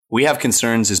We Have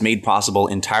Concerns is made possible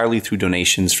entirely through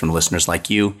donations from listeners like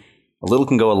you. A little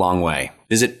can go a long way.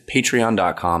 Visit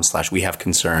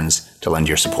patreon.com/wehaveconcerns to lend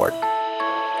your support.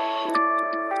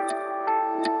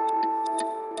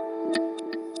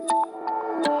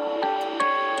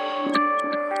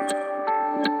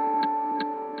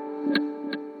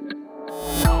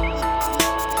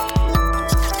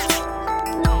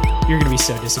 You're going to be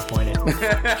so disappointed. You're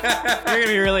going to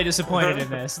be really disappointed in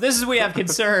this. This is We Have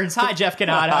Concerns. Hi, Jeff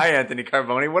Canada. Hi, Anthony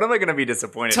Carboni. What am I going to be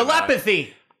disappointed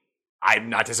Telepathy. about? I'm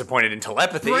not disappointed in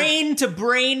telepathy.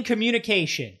 Brain-to-brain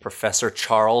communication. Professor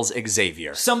Charles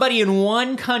Xavier. Somebody in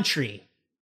one country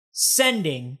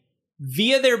sending,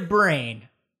 via their brain,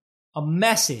 a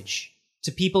message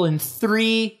to people in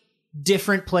 3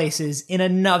 different places in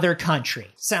another country.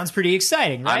 Sounds pretty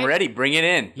exciting, right? I'm ready. Bring it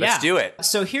in. Let's do it.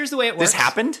 So here's the way it works. This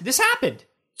happened? This happened.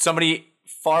 Somebody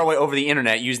far away over the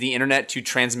internet used the internet to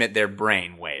transmit their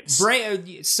brain waves.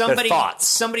 Somebody, Their thoughts.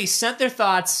 Somebody sent their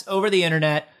thoughts over the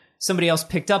internet. Somebody else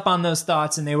picked up on those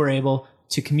thoughts, and they were able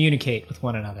to communicate with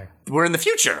one another. We're in the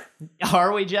future.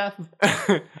 Are we, Jeff?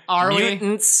 Are we?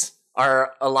 Mutants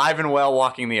are alive and well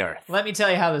walking the earth. Let me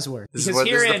tell you how this works. This is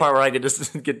the part where I get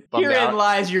bummed out. Herein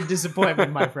lies your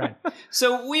disappointment, my friend.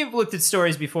 So we've looked at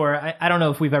stories before. I don't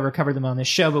know if we've ever covered them on this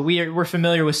show, but we're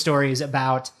familiar with stories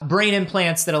about brain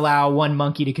implants that allow one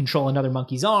monkey to control another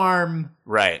monkey's arm.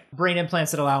 Right. Brain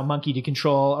implants that allow a monkey to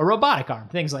control a robotic arm,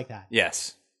 things like that.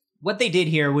 Yes. What they did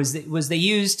here was they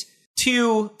used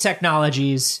 2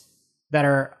 technologies that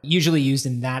are usually used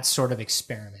in that sort of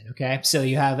experiment, okay? So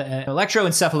you have an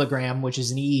electroencephalogram, which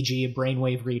is an EEG, a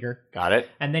brainwave reader. Got it.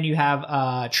 And then you have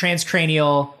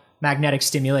transcranial magnetic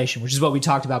stimulation, which is what we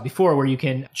talked about before, where you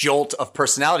can... Jolt of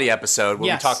Personality episode, where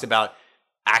Yes. we talked about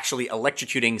actually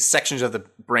electrocuting sections of the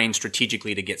brain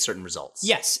strategically to get certain results.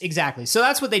 Yes, exactly. So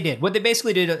that's what they did. What they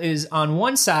basically did is on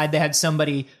one side, they had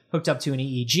somebody hooked up to an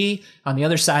EEG. On the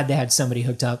other side, they had somebody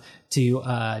hooked up to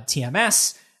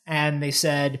TMS. And they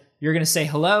said, you're going to say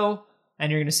hello,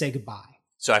 and you're going to say goodbye.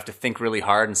 So I have to think really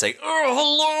hard and say, oh,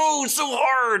 hello, so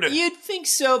hard. You'd think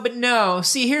so, but no.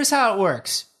 See, here's how it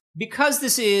works. Because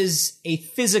this is a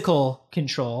physical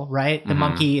control, right? The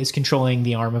monkey is controlling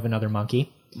the arm of another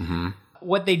monkey. Mm-hmm.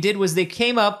 What they did was they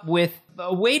came up with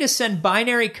a way to send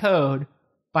binary code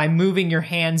by moving your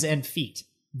hands and feet.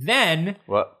 Then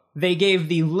What? they gave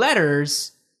the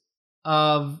letters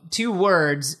of 2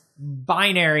 words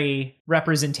binary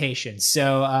representations.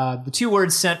 So the 2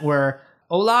 words sent were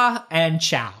hola and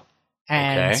ciao.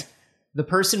 And Okay. the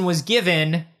person was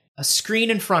given a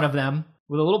screen in front of them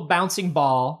with a little bouncing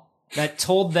ball that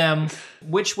told them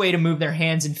which way to move their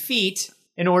hands and feet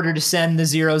in order to send the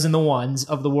zeros and the ones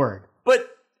of the word.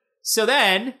 But So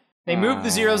then they moved the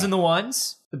zeros and the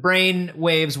ones. The brain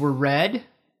waves were read.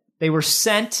 They were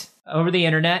sent over the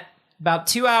internet. About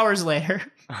 2 hours later,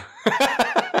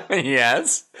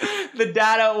 yes. the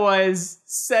data was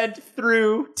sent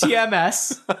through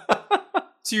TMS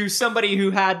to somebody who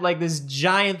had like this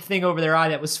giant thing over their eye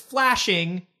that was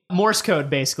flashing Morse code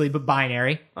basically, but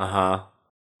binary. Uh-huh.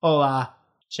 Hola,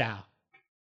 ciao.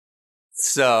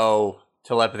 So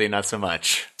telepathy, not so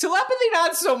much. Telepathy,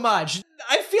 not so much.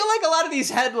 I feel like a lot of these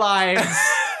headlines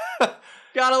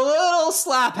got a little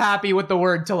slap happy with the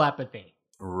word telepathy.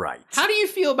 Right. How do you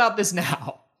feel about this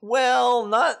now? Well,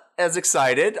 not as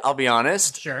excited, I'll be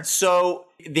honest. Sure. So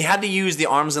they had to use the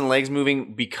arms and legs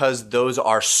moving because those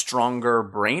are stronger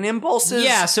brain impulses?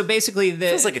 Yeah, so basically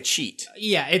Feels like a cheat.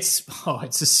 yeah, it's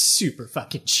a super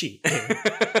fucking cheat.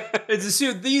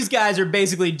 Dude. These guys are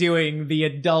basically doing the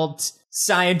adult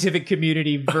scientific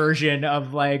community version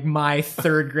of like my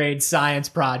 3rd grade science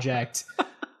project.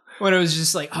 When it was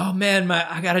just like, oh man,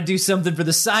 I gotta do something for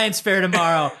the science fair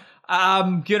tomorrow.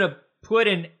 I'm gonna put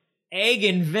an egg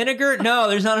in vinegar. No,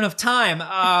 there's not enough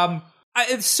time.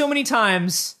 So many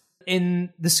times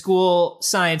in the school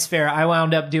science fair, I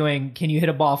wound up doing, can you hit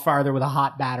a ball farther with a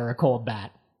hot bat or a cold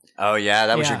bat? Oh, yeah?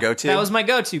 That was your go-to? That was my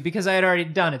go-to because I had already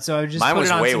done it. So I would just Mine put was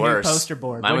it on way some worse. new poster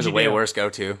board. Mine was a What'd you way do? worse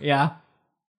go-to. Yeah?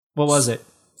 What was it?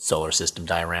 Solar system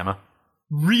diorama.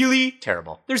 Really?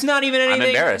 Terrible. There's not even anything. I'm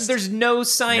embarrassed. There's no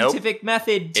scientific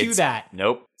method to that.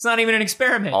 Nope. It's not even an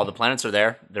experiment. All the planets are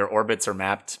there. Their orbits are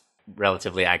mapped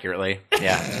relatively accurately.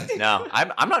 Yeah. No,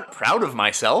 I'm not proud of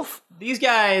myself. These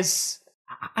guys,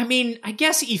 I mean, I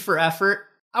guess E for effort.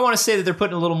 I want to say that they're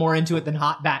putting a little more into it than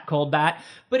hot bat, cold bat.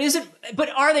 But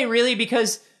are they really?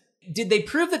 Because did they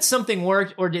prove that something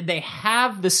worked, or did they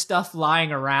have the stuff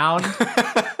lying around?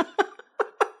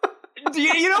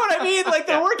 You know what I mean? Like,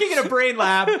 they're working in a brain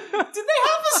lab. Did they have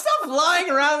the stuff lying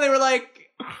around? They were like,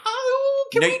 oh,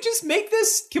 Can we just make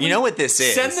this? Can you know what this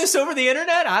is? Send this over the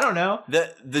internet? I don't know.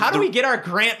 How do we get our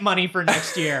grant money for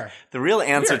next year? The real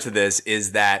answer to this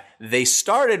is that they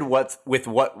started with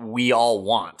what we all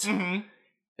want. Mm-hmm.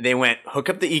 They went, hook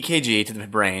up the EKG to the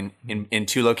brain in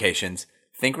 2 locations,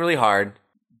 think really hard,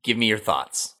 give me your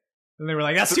thoughts. And they were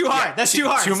like, that's too hard. That's too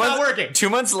hard. It's not working. 2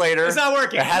 months later. It's not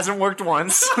working. It hasn't worked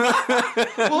once.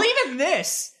 Well, even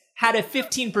this had a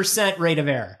 15% rate of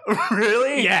error.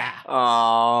 Really? Yeah.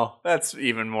 Oh, that's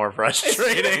even more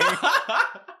frustrating.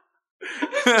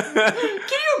 Can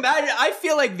you imagine? I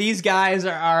feel like these guys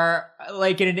are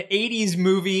like in an 80s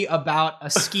movie about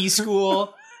a ski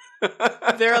school.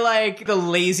 They're like the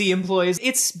lazy employees.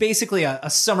 It's basically a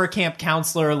summer camp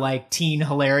counselor, like teen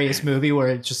hilarious movie where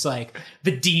it's just like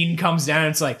the dean comes down and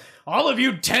it's like, all of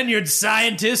you tenured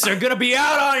scientists are going to be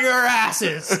out on your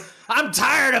asses. I'm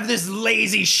tired of this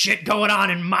lazy shit going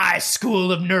on in my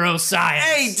school of neuroscience.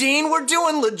 Hey, Dean, we're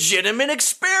doing legitimate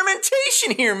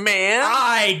experimentation here, man.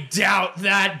 I doubt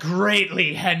that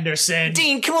greatly, Henderson.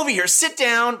 Dean, come over here. Sit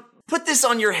down. Put this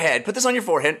on your head. Put this on your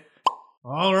forehead.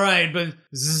 All right, but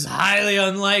this is highly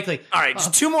unlikely. All right,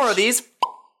 just 2 more of these.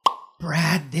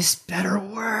 Brad, this better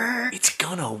work. It's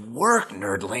gonna work,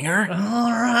 nerdlinger.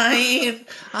 All right.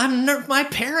 My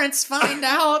parents find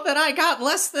out that I got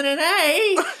less than an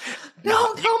A.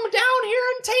 They'll come down here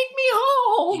and take me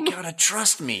home. You gotta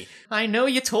trust me. I know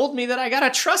you told me that I gotta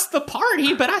trust the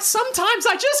party, but sometimes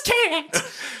I just can't.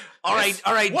 All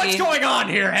right, What's Dean. going on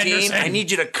here, Henderson? Dean, I need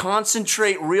you to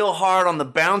concentrate real hard on the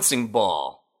bouncing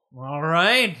ball. All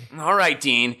right. All right,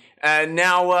 Dean.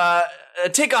 Now,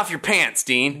 take off your pants,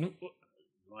 Dean.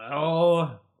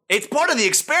 Well, it's part of the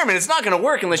experiment. It's not going to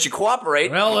work unless you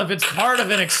cooperate. Well, if it's part of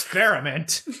an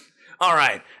experiment. All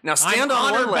right. Now stand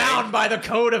on one leg. I'm bound by the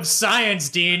code of science,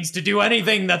 Deans, to do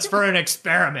anything that's for an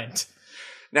experiment.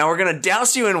 Now we're going to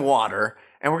douse you in water,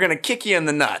 and we're going to kick you in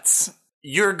the nuts.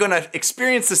 You're going to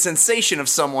experience the sensation of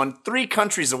someone 3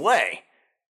 countries away.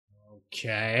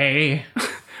 Okay.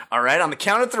 All right, on the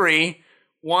count of 3.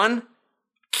 1,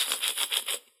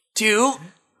 2,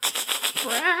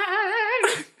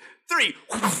 Brad. 3.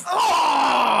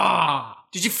 Oh!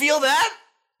 Did you feel that?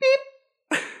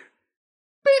 Beep.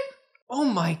 Beep. Oh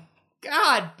my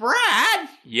God, Brad.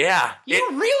 Yeah. You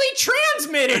really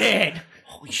transmitted it.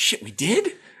 Holy shit, we did?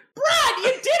 Brad,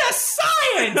 you did a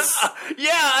science.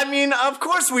 Yeah, I mean, of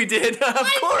course we did. Of course.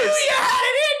 I knew you had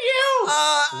it in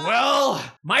you. Well,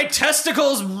 my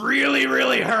testicles really,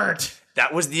 really hurt.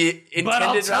 That was the intended But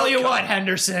I'll tell you outcome. what,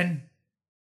 Henderson.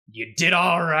 You did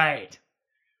all right.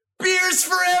 Beers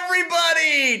for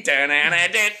everybody! Hey,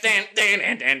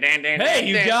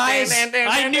 you guys.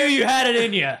 I knew you had it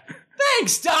in you.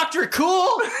 Thanks, Dr.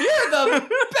 Cool. You're the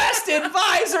best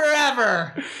advisor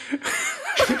ever.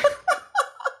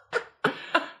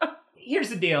 Here's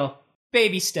the deal.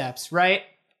 Baby steps, right?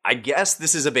 I guess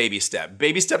this is a baby step.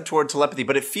 Baby step toward telepathy,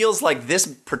 but it feels like this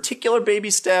particular baby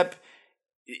step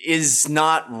is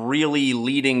not really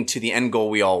leading to the end goal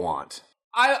we all want.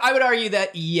 I would argue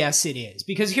that yes, it is.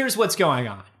 Because here's what's going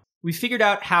on. We figured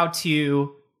out how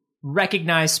to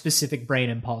recognize specific brain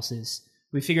impulses.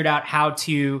 We figured out how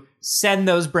to send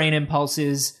those brain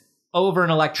impulses over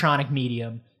an electronic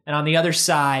medium. And on the other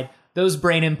side, those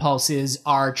brain impulses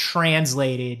are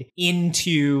translated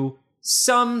into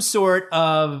some sort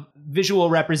of visual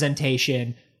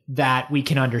representation that we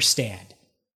can understand.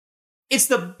 It's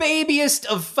the babiest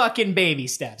of fucking baby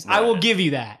steps. Right. I will give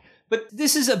you that. But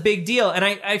this is a big deal. And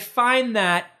I find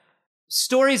that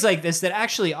stories like this that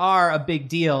actually are a big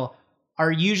deal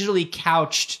are usually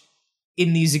couched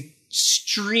in these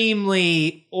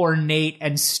extremely ornate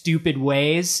and stupid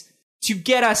ways to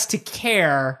get us to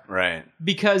care. Right.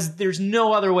 Because there's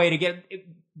no other way to get...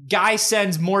 Guy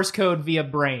sends Morse code via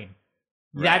brain.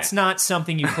 Right. That's not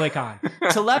something you click on.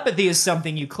 Telepathy is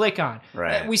something you click on.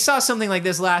 Right. We saw something like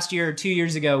this last year or 2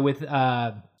 years ago with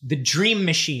the Dream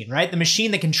Machine, right? The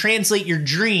machine that can translate your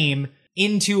dream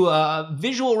into a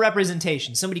visual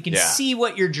representation. Somebody can see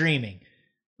what you're dreaming.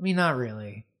 I mean, not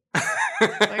really.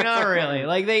 Not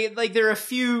really. There are a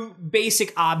few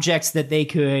basic objects that they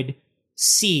could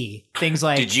see. Things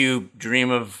like... Did you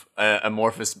dream of a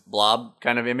amorphous blob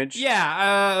kind of image?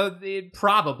 Yeah,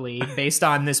 probably, based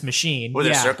on this machine. Were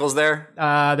there circles there?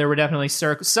 There were definitely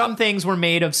circles. Some things were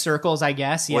made of circles, I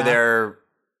guess, yeah. Were there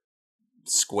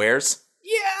squares?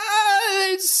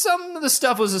 Yeah, some of the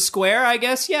stuff was a square, I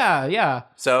guess, yeah.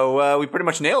 So we pretty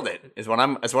much nailed it, is what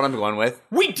I'm going with.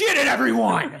 We did it,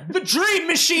 everyone! The Dream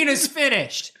Machine is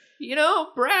finished! You know,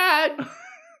 Brad...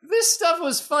 This stuff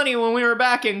was funny when we were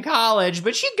back in college,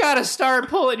 but you gotta start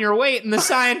pulling your weight in the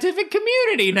scientific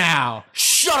community now.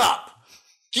 Shut up!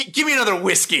 Give me another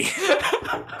whiskey.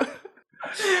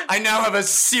 I now have a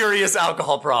serious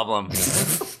alcohol problem.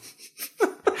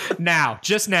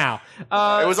 Just now.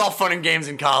 It was all fun and games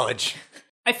in college.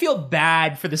 I feel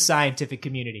bad for the scientific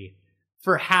community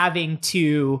for having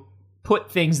to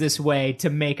put things this way to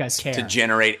make us care. To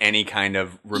generate any kind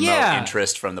of remote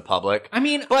interest from the public. I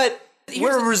mean, but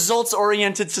we're a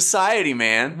results-oriented society,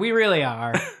 man. We really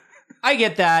are. I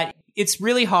get that. It's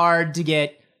really hard to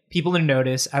get people to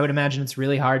notice. I would imagine it's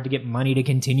really hard to get money to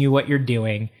continue what you're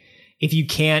doing if you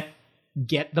can't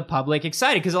get the public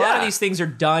excited. Because a lot of these things are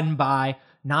done by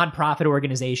nonprofit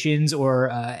organizations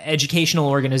or educational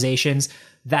organizations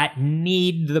that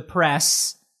need the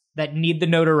press, that need the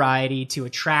notoriety to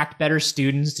attract better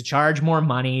students, to charge more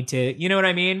money, to, you know what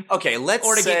I mean? Okay,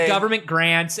 or to get government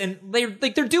grants, and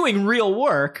they're doing real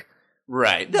work.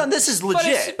 Right. No, this is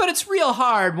legit. But it's real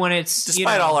hard when it's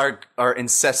despite all our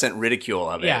incessant ridicule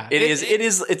of it. Yeah,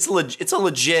 it's a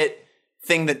legit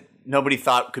thing that nobody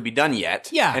thought could be done yet.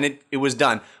 Yeah. And it was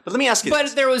done. But let me ask you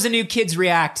this. But there was a new Kids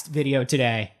React video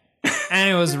today. And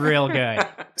it was real good.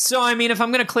 So, I mean, if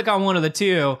I'm going to click on one of the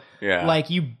two, like,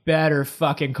 you better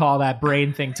fucking call that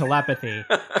brain thing telepathy.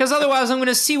 Because otherwise I'm going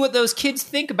to see what those kids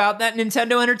think about that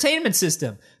Nintendo Entertainment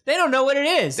System. They don't know what it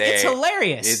is. It's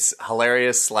hilarious. It's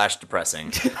hilarious /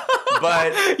 depressing.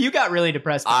 But you got really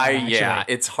depressed by that,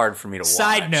 actually. It's hard for me to watch.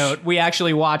 Side note, we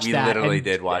actually watched that. We literally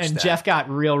did watch that. And Jeff got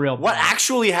real bad. What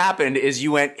actually happened is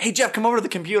you went, hey, Jeff, come over to the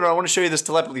computer. I want to show you this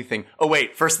telepathy thing. Oh,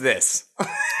 wait, first this.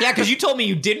 Yeah, because you told me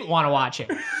you didn't want to watch it.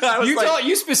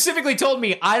 You specifically told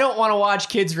me I don't want to watch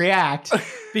Kids React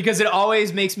because it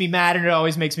always makes me mad and it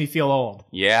always makes me feel old.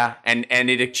 Yeah, and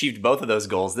it achieved both of those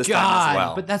goals this time as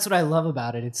well. But that's what I love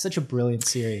about it. It's such a brilliant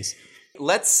series.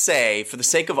 Let's say, for the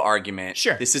sake of argument,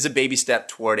 this is a baby step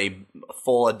toward a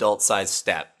full adult-sized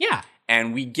step. Yeah.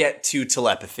 And we get to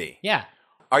telepathy. Yeah.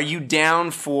 Are you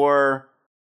down for,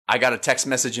 I got a text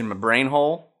message in my brain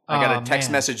hole? I got a text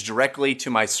message directly to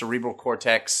my cerebral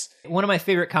cortex. One of my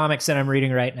favorite comics that I'm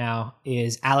reading right now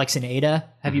is Alex and Ada.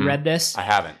 Have you read this? I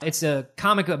haven't. It's a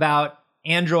comic about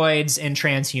androids and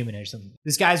transhumanism.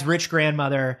 This guy's rich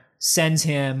grandmother sends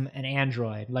him an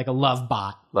android, like a love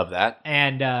bot. Love that.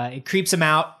 And it creeps him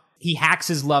out. He hacks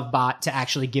his love bot to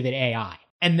actually give it AI.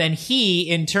 And then he,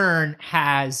 in turn,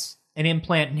 has an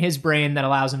implant in his brain that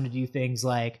allows him to do things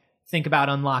like think about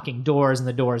unlocking doors and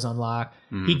the doors unlock.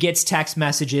 He gets text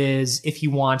messages if he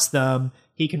wants them.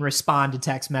 He can respond to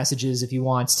text messages if he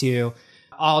wants to,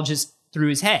 all just through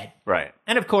his head. Right.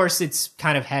 And of course, it's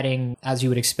kind of heading, as you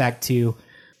would expect, to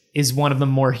is one of them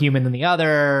more human than the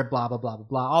other, blah, blah, blah, blah,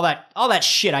 blah. All that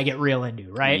shit I get real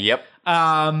into, right? Yep.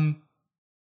 Yeah,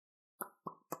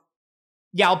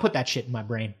 I'll put that shit in my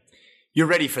brain. You're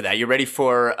ready for that. You're ready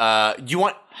for, let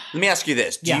me ask you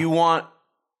this. Do you want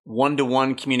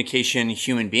one-to-one communication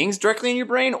human beings directly in your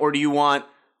brain, or do you want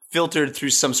filtered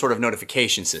through some sort of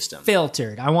notification system?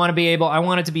 Filtered. I want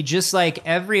it to be just like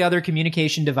every other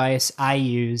communication device I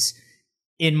use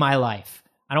in my life.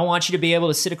 I don't want you to be able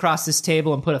to sit across this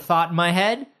table and put a thought in my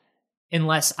head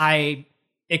unless I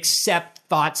accept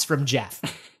thoughts from Jeff.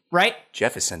 Right?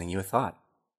 Jeff is sending you a thought.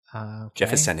 Okay.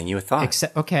 Jeff is sending you a thought.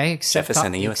 Jeff is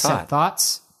sending you a thought.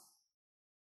 Thoughts?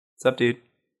 What's up, dude?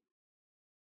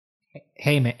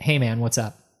 Hey man, what's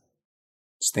up?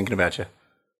 Just thinking about you.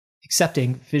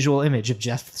 Accepting visual image of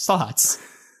Jeff's thoughts.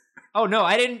 Oh no,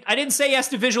 I didn't say yes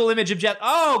to visual image of Jeff.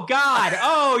 Oh God.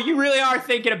 Oh, you really are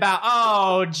thinking about.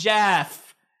 Oh,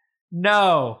 Jeff.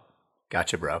 No.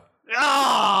 Gotcha, bro.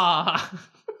 Ah.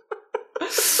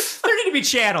 There need to be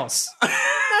channels.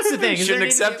 That's the thing. You shouldn't have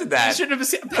accepted that. You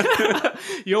shouldn't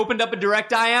have. You opened up a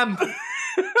direct IM.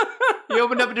 You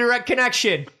opened up a direct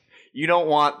connection. You don't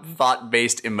want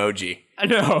thought-based emoji.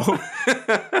 No.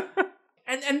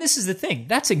 And this is the thing.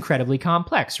 That's incredibly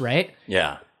complex, right?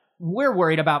 Yeah. We're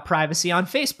worried about privacy on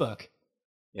Facebook.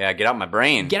 Yeah, get out of my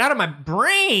brain. Get out of my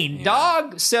brain,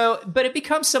 dog. So, but it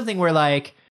becomes something where,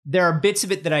 like, there are bits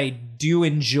of it that I do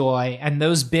enjoy, and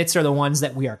those bits are the ones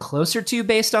that we are closer to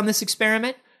based on this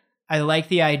experiment. I like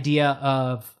the idea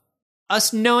of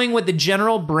us knowing what the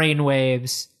general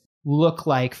brainwaves look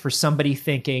like for somebody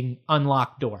thinking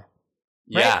unlocked door.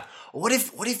 Right? Yeah. What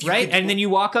if you right? And then you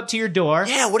walk up to your door.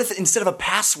 Yeah, what if instead of a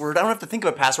password, I don't have to think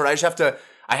of a password.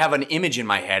 I have an image in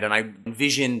my head and I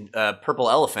envision purple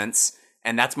elephants,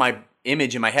 and that's my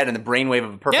image in my head, and the brainwave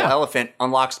of a purple elephant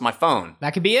unlocks my phone.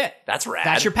 That could be it. That's rad.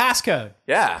 That's your passcode.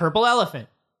 Yeah. Purple elephant.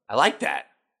 I like that.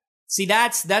 See,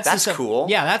 that's cool.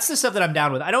 Yeah, that's the stuff that I'm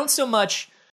down with. I don't so much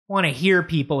want to hear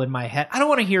people in my head. I don't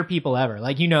want to hear people ever.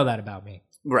 Like, you know that about me.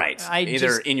 Right.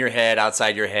 Either in your head,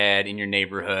 outside your head, in your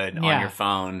neighborhood, on your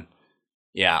phone.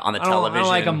 Yeah, on the television. I don't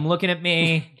like them looking at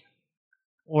me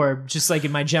or just like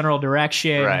in my general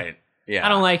direction. Right. Yeah. I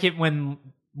don't like it when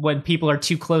people are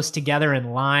too close together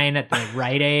in line at the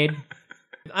Rite Aid.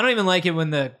 I don't even like it when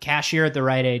the cashier at the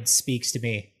Rite Aid speaks to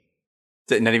me.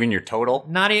 Not even your total?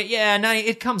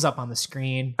 It comes up on the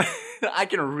screen. I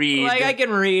can read. Like, I can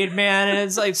read, man, and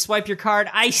it's like, swipe your card.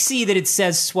 I see that it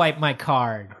says swipe my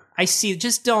card. I see.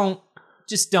 Just don't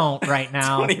right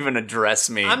now. Don't even address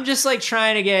me. I'm just like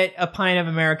trying to get a pint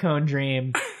of Americone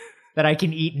Dream that I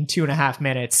can eat in 2.5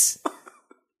 minutes.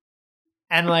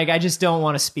 And like, I just don't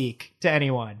want to speak to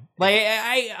anyone. Like,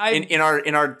 in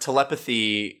our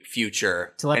telepathy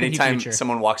future, anytime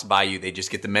someone walks by you, they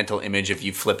just get the mental image of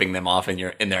you flipping them off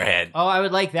in their head. Oh, I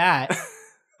would like that.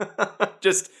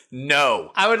 Just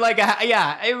no. I would like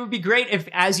it would be great if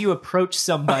as you approach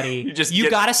somebody, you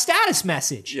got a status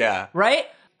message. Yeah. Right?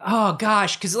 Oh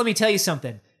gosh, because let me tell you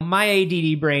something. My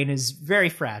ADD brain is very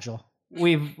fragile.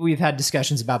 We've had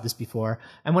discussions about this before.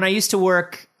 And when I used to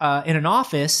work in an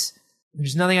office,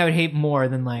 there's nothing I would hate more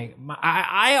than like,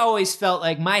 I always felt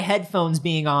like my headphones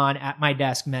being on at my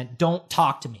desk meant don't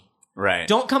talk to me. Right.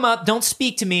 Don't come up, don't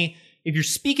speak to me. If you're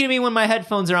speaking to me when my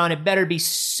headphones are on, it better be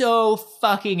so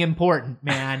fucking important,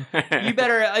 man.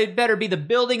 It better be the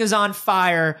building is on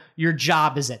fire, your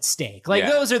job is at stake. Like,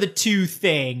 those are the two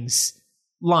things.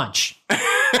 Lunch.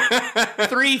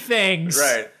 3 things.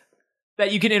 Right.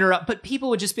 That you can interrupt. But people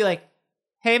would just be like,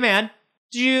 hey, man,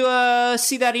 did you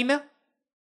see that email?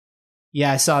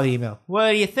 Yeah, I saw the email.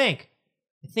 What do you think?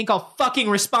 I think I'll fucking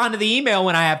respond to the email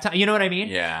when I have time. You know what I mean?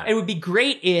 Yeah. It would be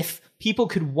great if people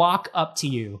could walk up to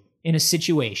you in a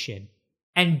situation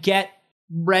and get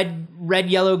red,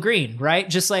 yellow, green, right?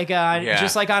 Just like on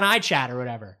iChat or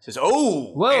whatever. Says,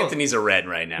 whoa, Anthony's a red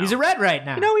right now. He's a red right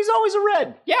now. You know, he's always a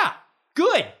red. Yeah.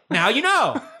 Good. Now you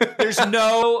know. There's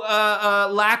no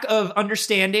lack of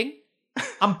understanding.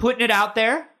 I'm putting it out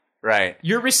there. Right.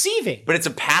 You're receiving. But it's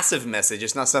a passive message.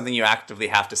 It's not something you actively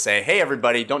have to say, hey,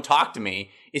 everybody, don't talk to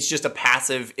me. It's just a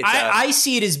passive. I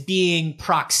see it as being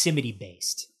proximity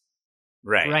based.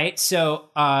 Right. Right?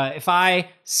 So if I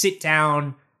sit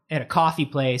down at a coffee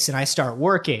place and I start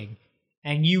working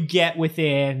and you get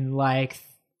within like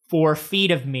 4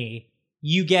 feet of me,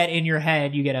 you get in your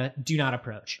head, you get a do not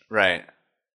approach. Right.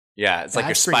 Yeah, it's like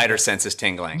your spider sense is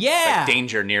tingling. Yeah. It's like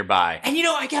danger nearby. And you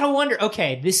know, I gotta wonder,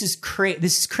 okay, this is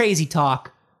crazy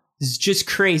talk. This is just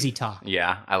crazy talk.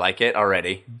 Yeah, I like it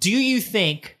already. Do you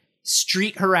think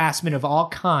street harassment of all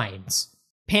kinds,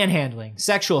 panhandling,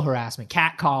 sexual harassment,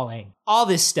 catcalling, all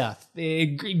this stuff,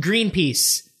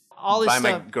 Greenpeace, all this stuff.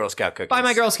 Buy my Girl Scout cookies. Buy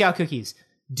my Girl Scout cookies.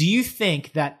 Do you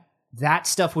think that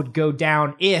stuff would go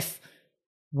down if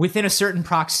within a certain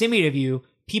proximity of you,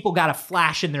 people got a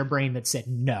flash in their brain that said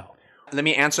no? Let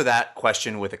me answer that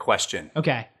question with a question.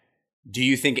 Okay. Do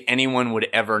you think anyone would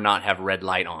ever not have red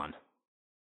light on?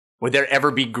 Would there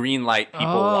ever be green light people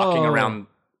walking around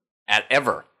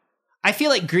ever? I feel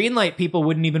like green light people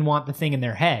wouldn't even want the thing in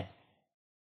their head.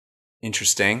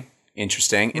 Interesting.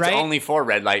 It's right? only for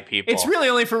red light people. It's really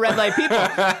only for red light people.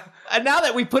 And now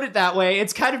that we put it that way,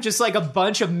 it's kind of just like a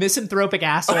bunch of misanthropic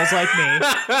assholes like me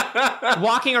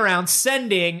walking around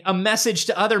sending a message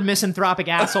to other misanthropic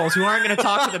assholes who aren't going to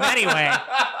talk to them anyway.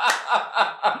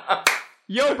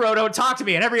 Yo, bro, don't talk to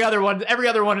me. And every other one. I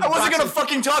wasn't going to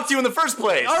fucking talk to you in the first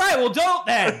place. All right, well, don't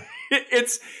then.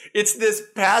 It's this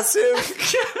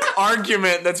passive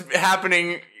argument that's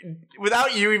happening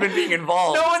without you even being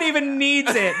involved. No one even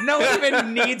needs it. No one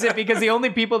even needs it because the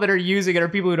only people that are using it are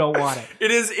people who don't want it.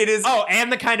 It is. Oh,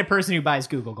 and the kind of person who buys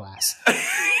Google Glass.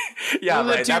 Yeah,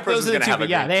 right. That person's going to have it.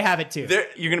 Yeah, they have it too.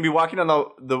 You're going to be walking on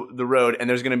the road, and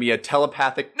there's going to be a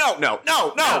telepathic. No.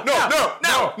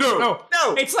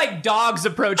 It's like dogs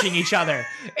approaching each other.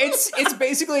 It's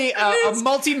basically a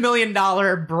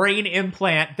multi-million-dollar brain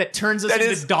implant that turns us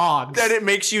into dogs. That it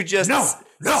makes you just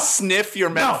sniff your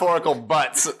metaphorical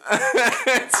butts.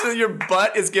 So your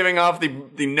butt is giving off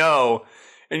the no.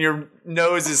 And your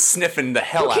nose is sniffing the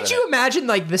hell out of it. Could you imagine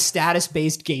like the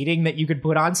status-based gating that you could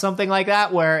put on something like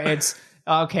that, where it's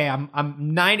okay,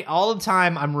 I'm 90 all the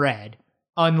time. I'm red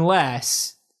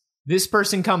unless this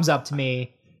person comes up to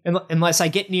me. Unless I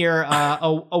get near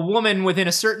a woman within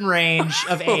a certain range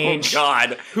of age. Oh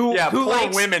God! Who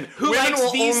likes women? Who women likes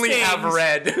will these only things, have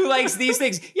red. Who likes these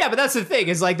things? Yeah, but that's the thing.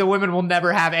 Is like the women will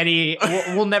never have any.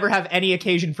 Will never have any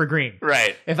occasion for green.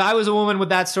 Right. If I was a woman with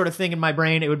that sort of thing in my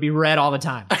brain, it would be red all the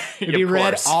time. It'd be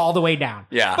red all the way down.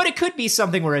 Yeah. But it could be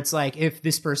something where it's like if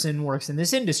this person works in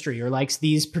this industry or likes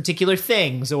these particular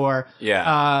things or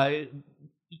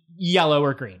yellow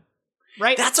or green.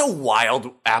 Right? That's a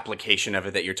wild application of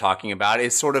it that you're talking about.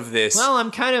 It's sort of this... Well, I'm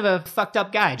kind of a fucked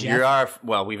up guy, Jeff.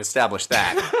 Well, we've established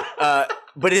that.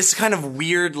 But it's kind of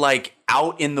weird, like,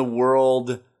 out in the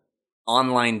world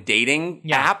online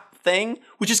dating app thing,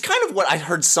 which is kind of what I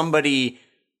heard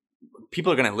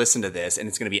people are going to listen to this, and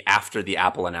it's going to be after the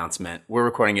Apple announcement. We're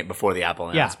recording it before the Apple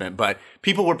announcement, but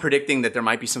people were predicting that there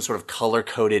might be some sort of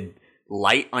color-coded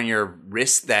light on your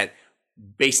wrist that,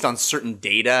 based on certain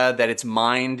data that it's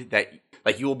mined, that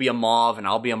like you will be a mauve and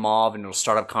I'll be a mauve, and it'll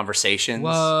start up conversations.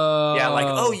 Whoa. Yeah, like,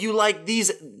 oh, you like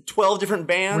these 12 different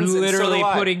bands? We're literally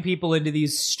and so putting people into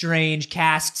these strange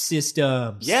caste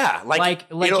systems. Yeah, like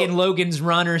in Logan's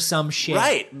Run or some shit.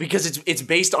 Right, because it's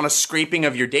based on a scraping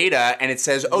of your data, and it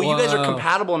says, oh, you guys are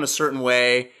compatible in a certain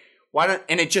way. Why don't?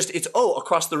 And it's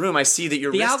across the room, I see that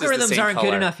your wrist is the same color. The algorithms aren't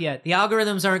good enough yet. The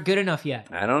algorithms aren't good enough yet.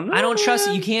 I don't know. I don't trust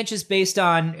it. You can't just based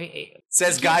on.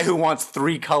 Says guy who wants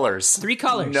 3 colors. 3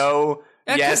 colors. No.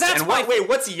 Yes. And wait,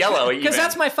 what's yellow? Because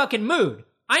that's my fucking mood.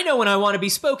 I know when I want to be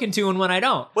spoken to and when I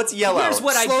don't. What's yellow? Here's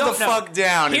what Slow I don't know. the fuck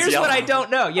down. Here's what I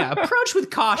don't know. Yeah, approach with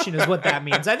caution is what that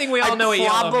means. I think we all know what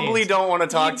yellow means. I probably don't want to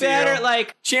talk to you. Better,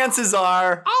 like, chances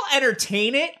are I'll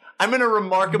entertain it. I'm in a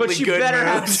remarkably good mood. But you better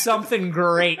have something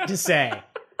great to say.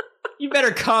 You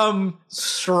better come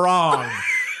strong.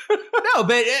 No,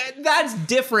 but that's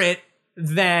different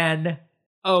than,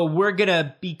 oh, we're going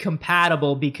to be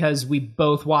compatible because we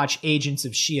both watch Agents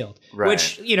of S.H.I.E.L.D. Right.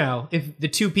 Which, if the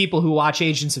 2 people who watch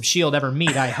Agents of S.H.I.E.L.D. ever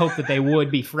meet, I hope that they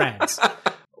would be friends.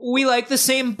 We like the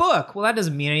same book. Well, that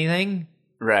doesn't mean anything.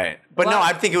 Right. But no,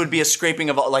 I think it would be a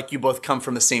scraping of, like, you both come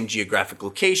from the same geographic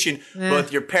location.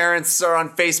 Both your parents are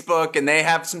on Facebook and they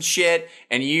have some shit,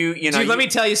 and Dude, let me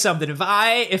tell you something. If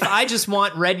I just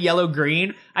want red, yellow,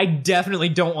 green, I definitely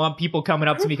don't want people coming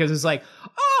up to me because it's like,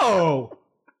 oh,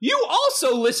 you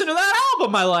also listen to that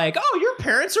album I like. Oh, your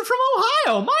parents are from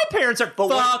Ohio. My parents are.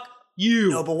 Fuck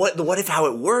you. No, but what if how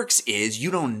it works is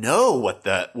you don't know what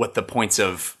the points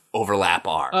of overlap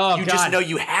are. Oh, you God. just know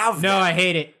you have them. No, I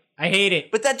hate it.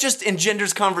 But that just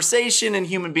engenders conversation and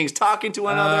human beings talking to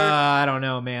one another. I don't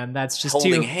know, man. That's just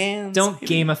holding hands. Don't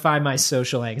gamify my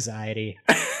social anxiety.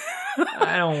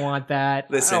 I don't want that.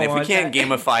 Listen, if we can't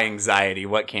gamify anxiety,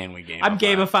 what can we gamify? I'm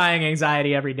gamifying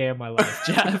anxiety every day of my life,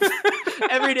 Jeff.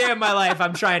 Every day of my life,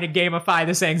 I'm trying to gamify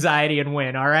this anxiety and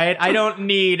win, all right? I don't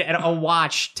need a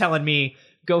watch telling me,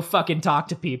 go fucking talk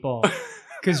to people.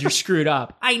 Because you're screwed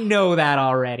up. I know that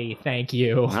already. Thank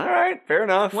you. All right, fair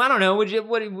enough. Well, I don't know. What do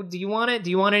you want it?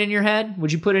 Do you want it in your head?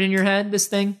 Would you put it in your head? This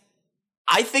thing?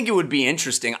 I think it would be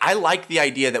interesting. I like the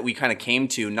idea that we kind of came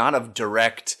to, not of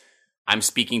direct. I'm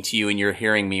speaking to you and you're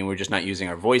hearing me, and we're just not using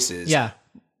our voices. Yeah.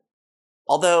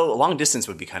 Although long distance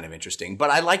would be kind of interesting,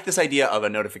 but I like this idea of a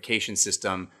notification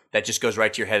system that just goes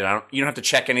right to your head. You don't have to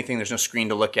check anything. There's no screen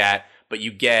to look at, but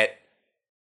you get.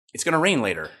 It's going to rain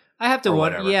later. I have to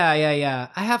wonder. Yeah.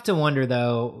 I have to wonder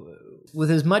though,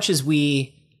 with as much as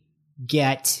we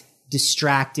get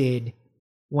distracted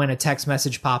when a text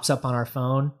message pops up on our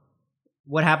phone,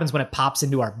 what happens when it pops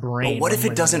into our brain? But what if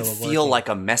it doesn't feel like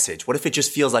a message? What if it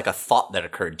just feels like a thought that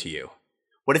occurred to you?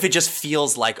 What if it just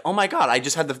feels like, oh my God, I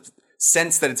just had the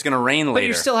sense that it's going to rain later. But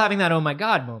you're still having that oh my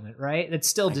God moment, right? It's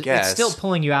still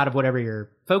pulling you out of whatever you're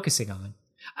focusing on.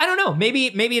 I don't know. Maybe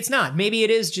it's not. Maybe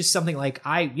it is just something like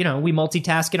we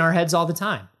multitask in our heads all the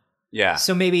time. Yeah.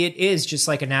 So maybe it is just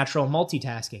like a natural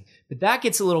multitasking. But that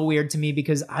gets a little weird to me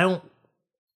because I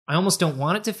almost don't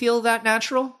want it to feel that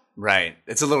natural. Right.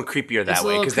 It's a little creepier that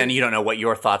way because then you don't know what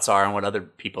your thoughts are and what other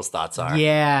people's thoughts are.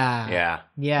 Yeah.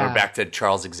 We're back to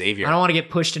Charles Xavier. I don't want to get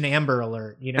pushed an Amber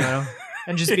Alert,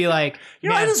 and just be like,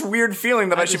 I have this weird feeling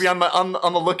that I should be on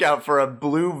the lookout for a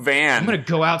blue van. I'm gonna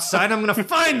go outside. I'm gonna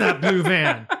find that blue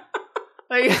van.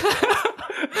 I'm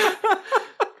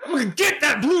gonna get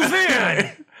that blue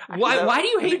van. Why do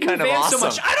you hate blue vans so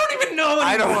much? I don't even know anymore.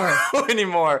 I don't know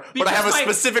anymore. But I have a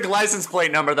specific license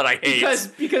plate number that I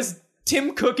hate. Because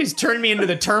Tim Cook has turned me into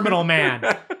the Terminal Man,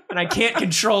 and I can't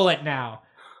control it now.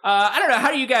 I don't know.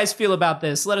 How do you guys feel about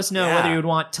this? Let us know whether you would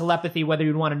want telepathy, whether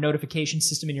you'd want a notification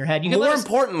system in your head. More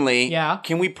importantly,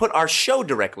 can we put our show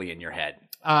directly in your head?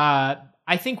 I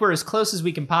think we're as close as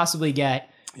we can possibly get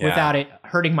without it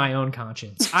hurting my own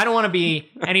conscience. I don't want to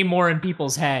be any more in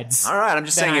people's heads. All right. I'm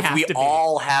just saying if we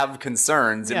all have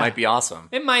concerns, it might be awesome.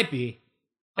 It might be.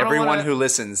 Everyone who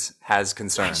listens has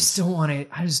concerns. I just don't want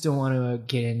to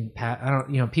get in.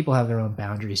 People have their own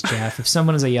boundaries, Jeff. If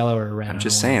someone is a yellow or a red, I'm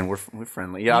just saying we're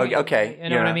friendly. Yeah, okay. You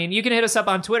know what I mean? You can hit us up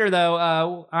on Twitter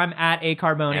though. I'm at A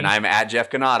Carboni. And I'm at Jeff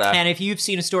Ganata. And if you've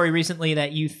seen a story recently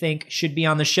that you think should be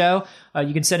on the show,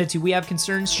 you can send it to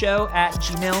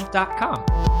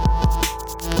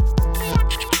wehaveconcernshow@gmail.com.